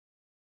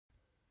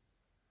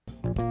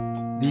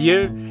The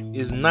year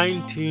is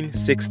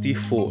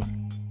 1964.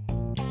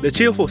 The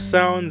cheerful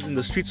sounds in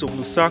the streets of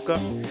Lusaka,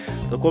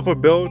 the Copper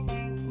Belt,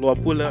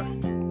 Luapula,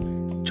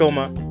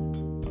 Choma,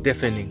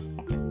 deafening.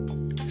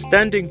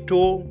 Standing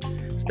tall,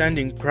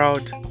 standing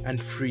proud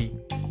and free,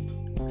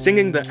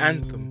 singing the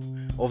anthem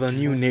of a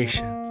new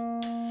nation.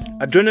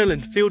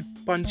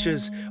 Adrenaline-filled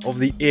punches of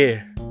the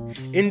air.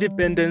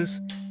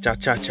 Independence,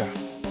 cha-cha-cha.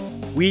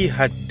 We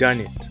had done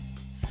it.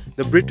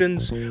 The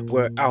Britons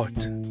were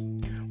out.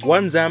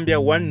 One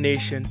Zambia, one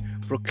nation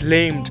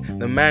proclaimed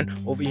the man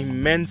of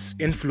immense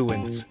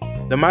influence,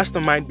 the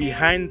mastermind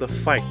behind the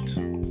fight.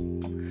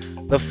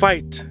 The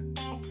fight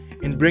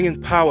in bringing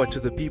power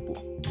to the people.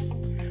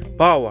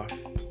 Power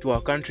to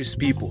our country's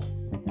people.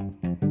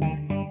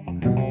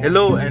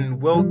 Hello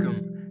and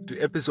welcome to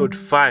episode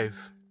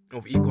 5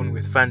 of Econ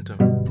with Phantom.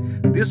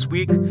 This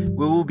week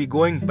we will be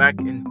going back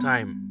in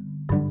time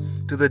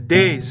to the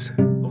days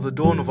of the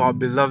dawn of our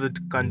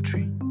beloved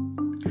country.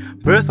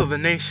 Birth of a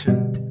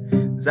nation,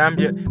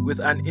 Zambia with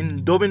an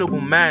indomitable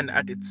man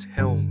at its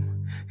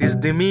helm. His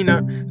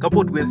demeanor,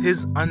 coupled with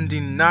his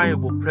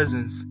undeniable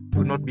presence,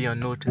 could not be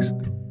unnoticed.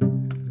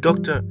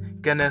 Dr.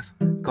 Kenneth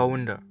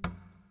Kaunda.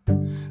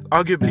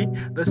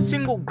 Arguably, the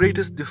single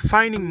greatest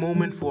defining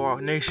moment for our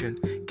nation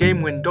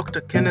came when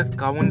Dr. Kenneth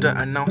Kaunda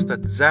announced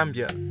that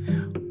Zambia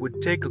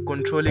would take a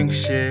controlling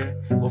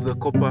share of the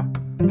copper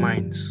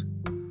mines.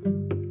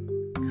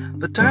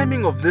 The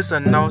timing of this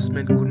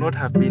announcement could not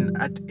have been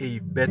at a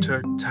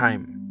better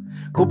time.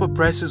 Copper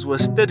prices were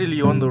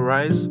steadily on the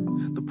rise.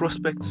 The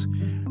prospects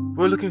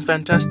were looking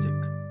fantastic.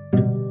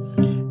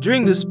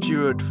 During this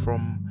period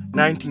from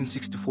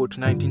 1964 to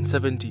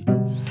 1970,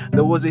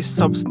 there was a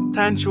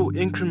substantial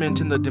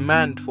increment in the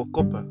demand for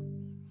copper,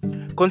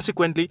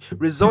 consequently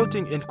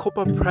resulting in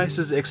copper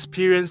prices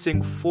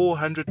experiencing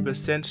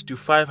 400% to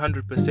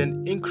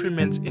 500%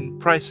 increments in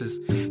prices.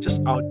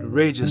 Just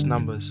outrageous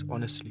numbers,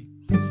 honestly.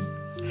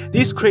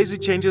 These crazy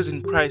changes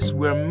in price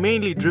were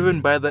mainly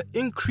driven by the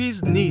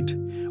increased need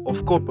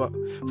of copper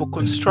for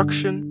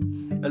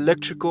construction,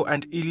 electrical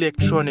and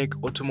electronic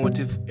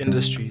automotive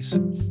industries,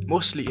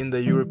 mostly in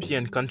the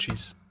European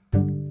countries.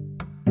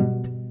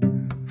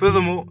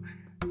 Furthermore,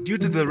 due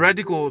to the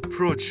radical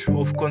approach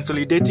of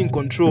consolidating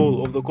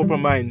control of the copper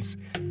mines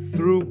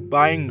through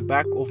buying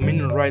back of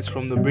mineral rights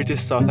from the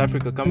British South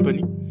Africa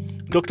Company,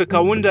 Dr.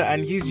 Kaunda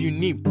and his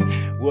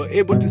UNIP were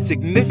able to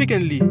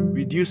significantly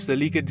reduce the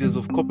leakages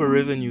of copper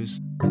revenues.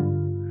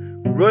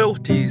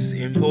 Royalties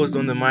imposed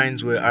on the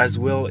mines were as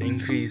well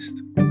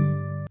increased.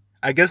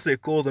 I guess they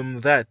call them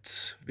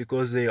that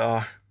because they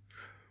are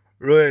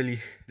royally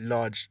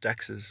large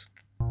taxes.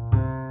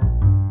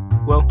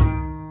 Well,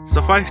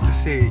 suffice to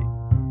say,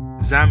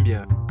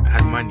 Zambia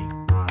had money.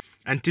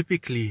 And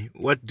typically,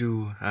 what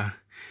do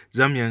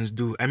Zambians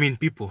do?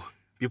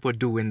 People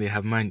do when they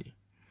have money.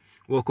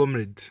 Well,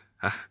 comrades,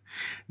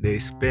 they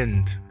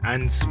spend,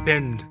 and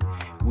spend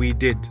we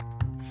did.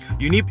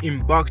 UNIP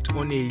embarked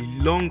on a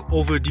long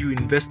overdue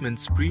investment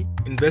spree,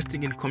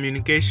 investing in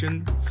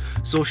communication,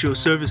 social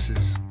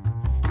services.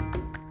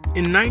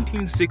 In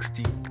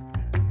 1960,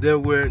 there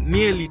were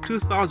nearly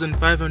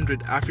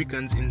 2,500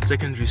 Africans in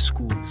secondary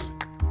schools.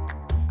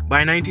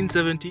 By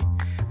 1970,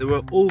 there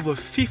were over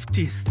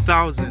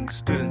 50,000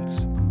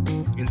 students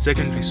in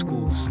secondary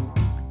schools.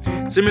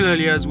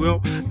 Similarly as well,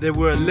 there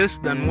were less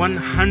than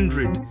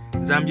 100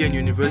 Zambian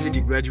university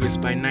graduates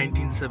by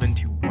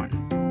 1971.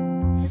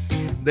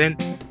 Then,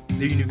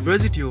 the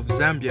University of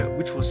Zambia,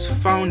 which was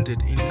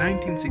founded in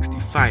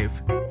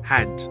 1965,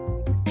 had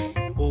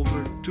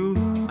over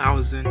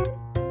 2,000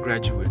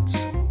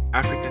 graduates,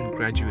 African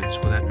graduates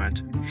for that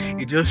matter.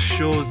 It just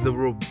shows the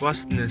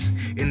robustness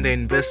in the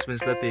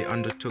investments that they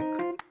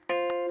undertook.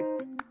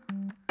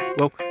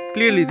 Well,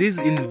 clearly these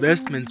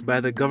investments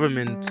by the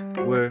government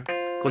were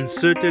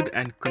concerted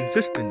and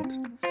consistent.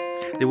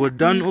 They were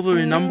done over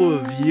a number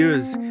of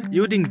years,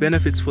 yielding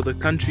benefits for the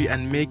country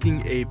and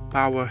making a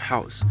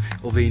powerhouse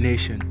of a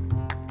nation.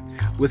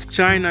 With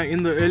China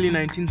in the early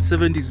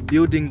 1970s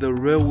building the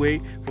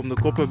railway from the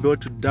Copper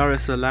Belt to Dar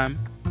es Salaam,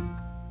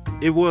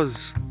 it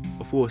was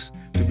a force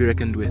to be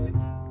reckoned with.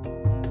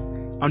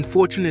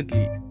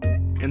 Unfortunately,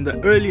 in the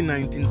early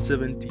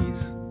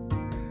 1970s,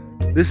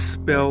 this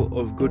spell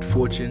of good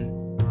fortune,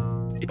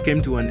 it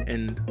came to an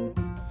end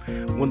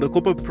when the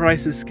copper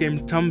prices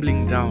came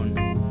tumbling down.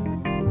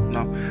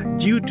 Now,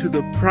 due to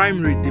the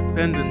primary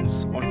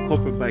dependence on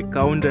copper by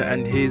Kaunda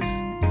and his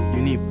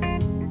UNIP,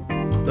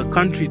 the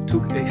country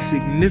took a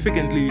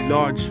significantly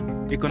large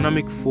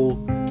economic fall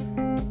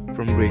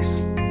from grace.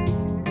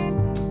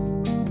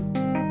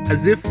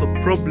 As if the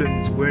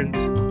problems weren't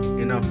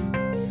enough,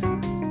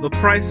 the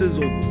prices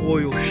of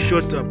oil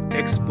shot up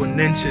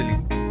exponentially,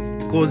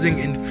 causing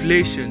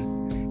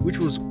inflation, which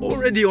was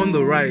already on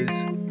the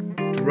rise,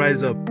 to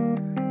rise up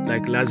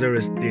like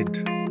Lazarus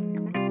did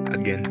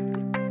again.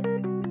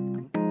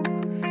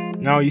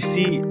 Now you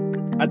see,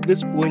 at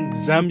this point,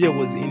 Zambia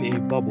was in a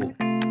bubble,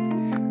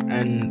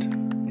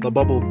 and the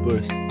bubble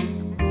burst.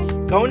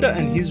 Kaunda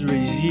and his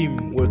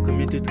regime were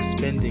committed to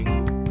spending,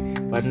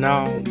 but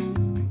now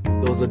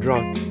there was a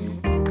drought,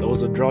 there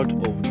was a drought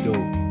of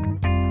dough.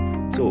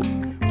 So,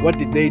 what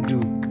did they do?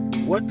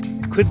 What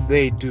could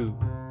they do?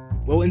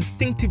 Well,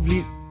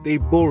 instinctively, they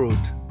borrowed.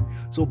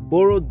 So,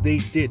 borrowed they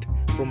did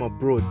from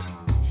abroad,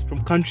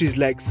 from countries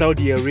like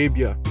Saudi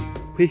Arabia,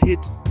 who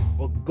hit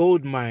a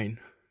gold mine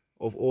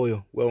of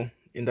oil. Well,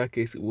 in that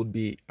case, it would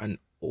be an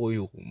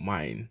oil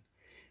mine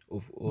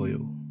of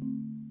oil.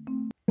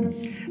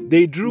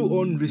 They drew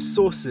on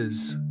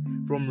resources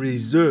from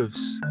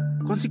reserves,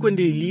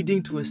 consequently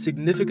leading to a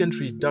significant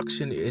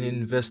reduction in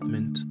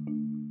investment.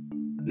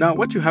 Now,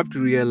 what you have to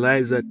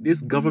realize is that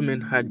this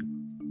government had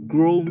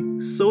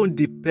grown so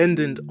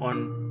dependent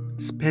on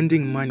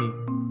spending money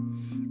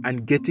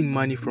and getting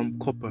money from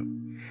copper,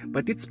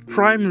 but its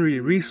primary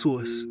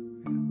resource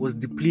was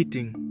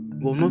depleting.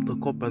 Well, not the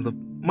copper, the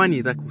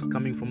money that was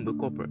coming from the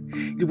copper.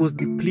 It was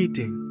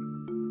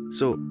depleting.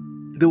 So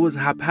there was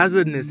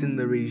haphazardness in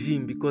the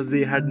regime because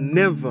they had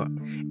never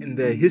in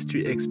their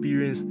history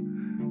experienced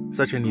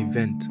such an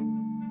event.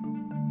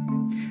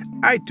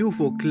 I too,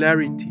 for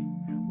clarity,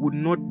 would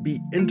not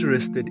be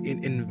interested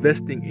in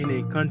investing in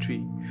a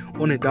country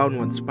on a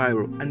downward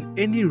spiral, and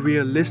any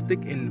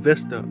realistic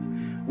investor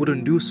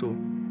wouldn't do so.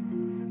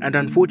 And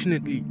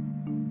unfortunately,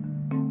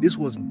 this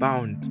was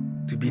bound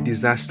to be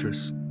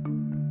disastrous.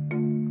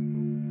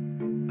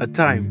 A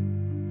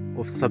time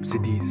of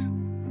subsidies.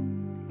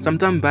 Some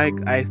time back,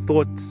 I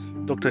thought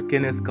Dr.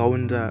 Kenneth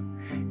Kaunda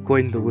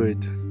coined the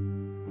word.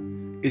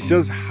 It's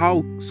just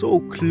how so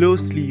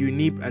closely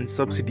UNIP and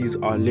subsidies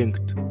are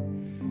linked.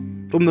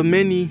 From the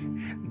many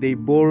they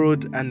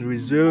borrowed and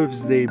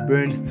reserves they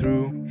burned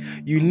through,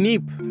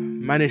 UNIP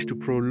managed to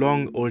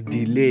prolong or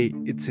delay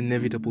its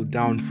inevitable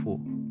downfall.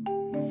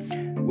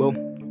 Well,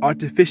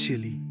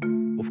 artificially,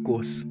 of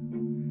course.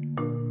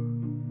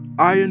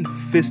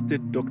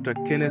 Iron-fisted Dr.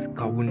 Kenneth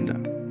Kaunda.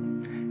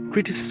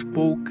 Critics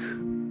spoke,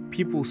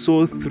 people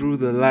saw through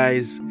the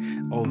lies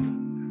of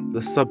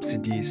the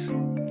subsidies.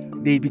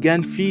 They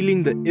began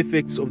feeling the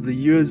effects of the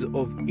years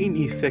of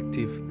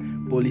ineffective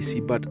policy,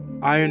 but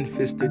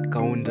iron-fisted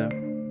Kaunda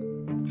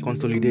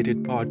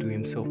consolidated power to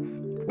himself.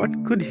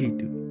 What could he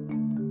do?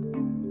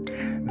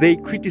 They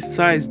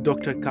criticized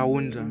Dr.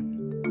 Kaunda.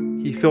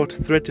 He felt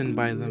threatened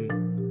by them.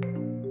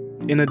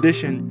 In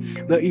addition,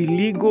 the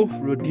illegal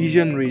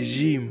Rhodesian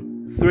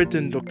regime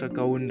threatened Dr.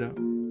 Kaunda.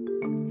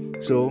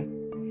 So,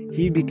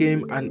 he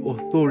became an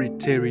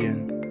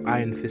authoritarian,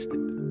 iron-fisted,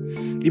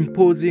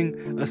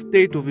 imposing a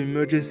state of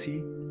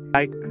emergency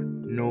like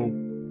no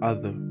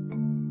other.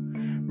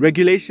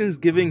 Regulations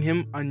giving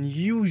him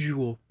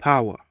unusual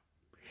power.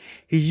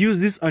 He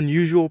used this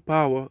unusual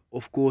power,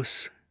 of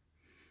course,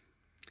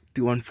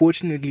 to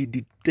unfortunately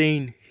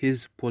detain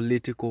his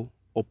political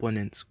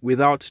opponents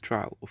without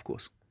trial, of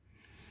course.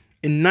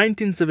 In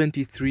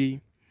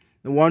 1973,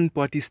 the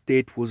one-party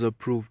state was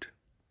approved,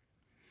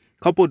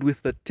 coupled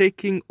with the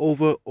taking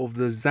over of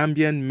the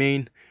Zambian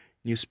main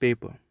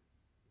newspaper.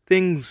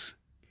 Things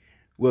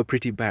were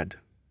pretty bad.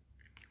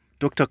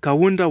 Dr.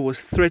 Kaunda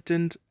was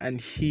threatened and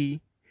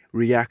he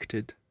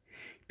reacted.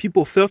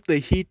 People felt the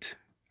heat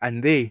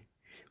and they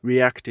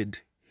reacted.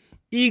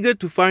 Eager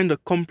to find a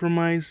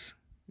compromise,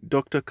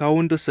 Dr.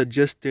 Kaunda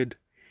suggested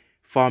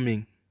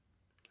farming.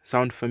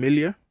 Sound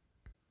familiar?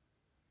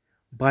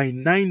 By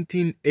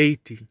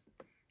 1980,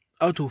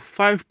 out of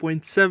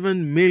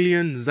 5.7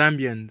 million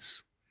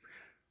Zambians,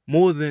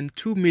 more than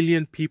 2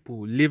 million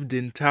people lived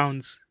in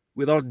towns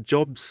without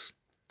jobs,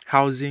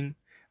 housing,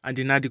 and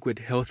inadequate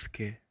health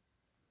care.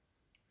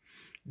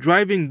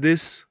 Driving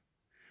this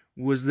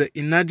was the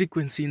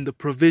inadequacy in the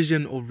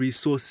provision of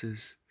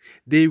resources.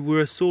 They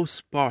were so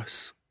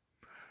sparse.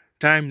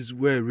 Times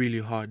were really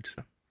hard.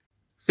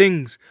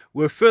 Things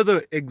were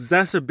further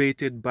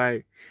exacerbated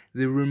by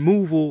the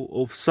removal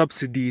of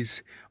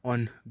subsidies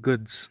on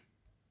goods.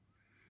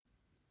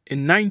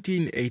 In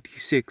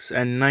 1986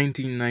 and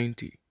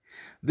 1990,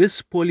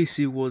 this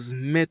policy was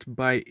met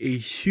by a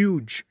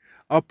huge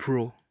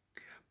uproar.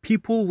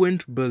 People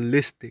went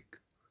ballistic,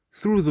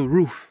 through the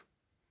roof.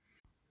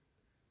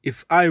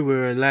 If I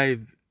were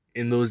alive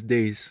in those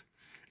days,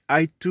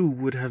 I too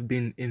would have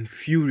been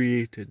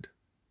infuriated.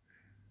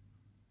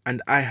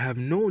 And I have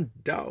no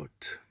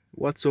doubt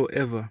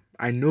whatsoever,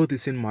 I know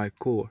this in my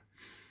core,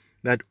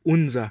 that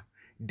UNZA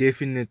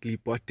definitely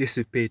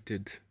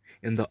participated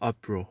in the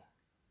uproar.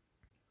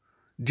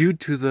 Due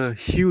to the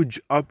huge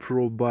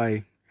uproar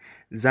by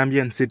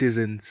Zambian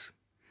citizens,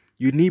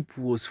 UNIP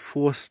was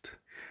forced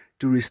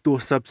to restore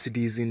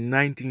subsidies in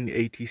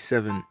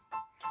 1987,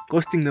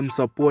 costing them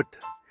support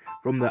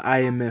from the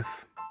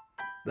IMF.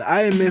 The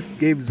IMF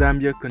gave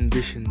Zambia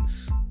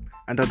conditions,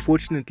 and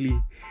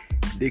unfortunately,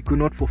 they could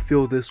not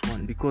fulfill this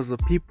one because the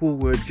people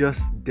were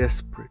just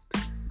desperate.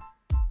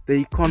 The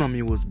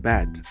economy was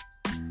bad.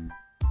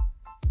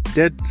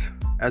 Debt,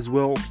 as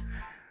well,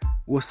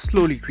 was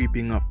slowly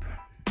creeping up.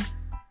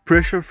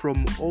 Pressure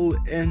from all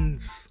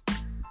ends,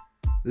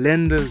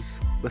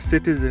 lenders, the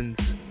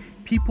citizens,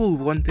 people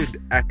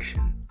wanted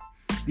action.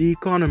 The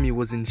economy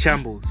was in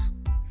shambles.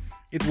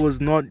 It was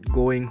not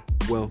going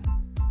well.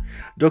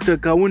 Dr.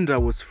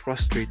 Kaunda was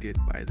frustrated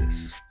by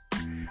this.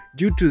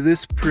 Due to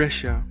this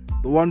pressure,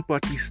 the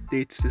one-party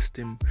state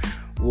system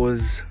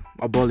was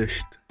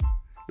abolished.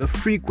 The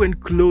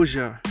frequent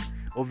closure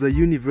of the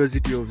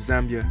University of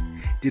Zambia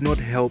did not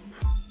help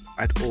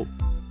at all.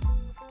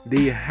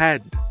 They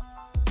had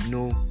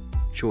no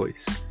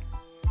choice.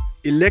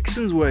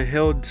 Elections were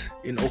held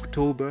in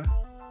October,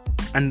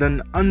 and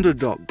an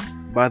underdog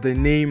by the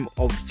name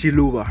of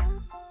Chiluba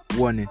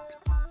won it.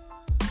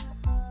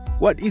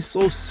 What is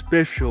so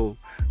special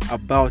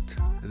about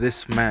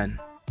this man?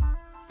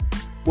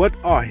 What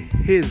are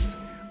his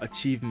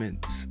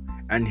achievements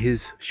and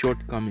his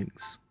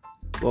shortcomings?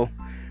 Well,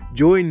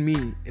 join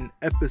me in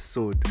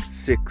episode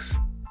 6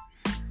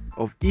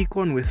 of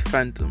Econ with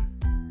Phantom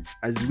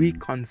as we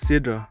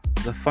consider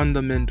the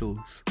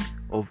fundamentals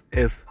of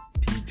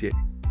FTJ.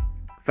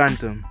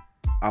 Phantom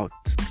out.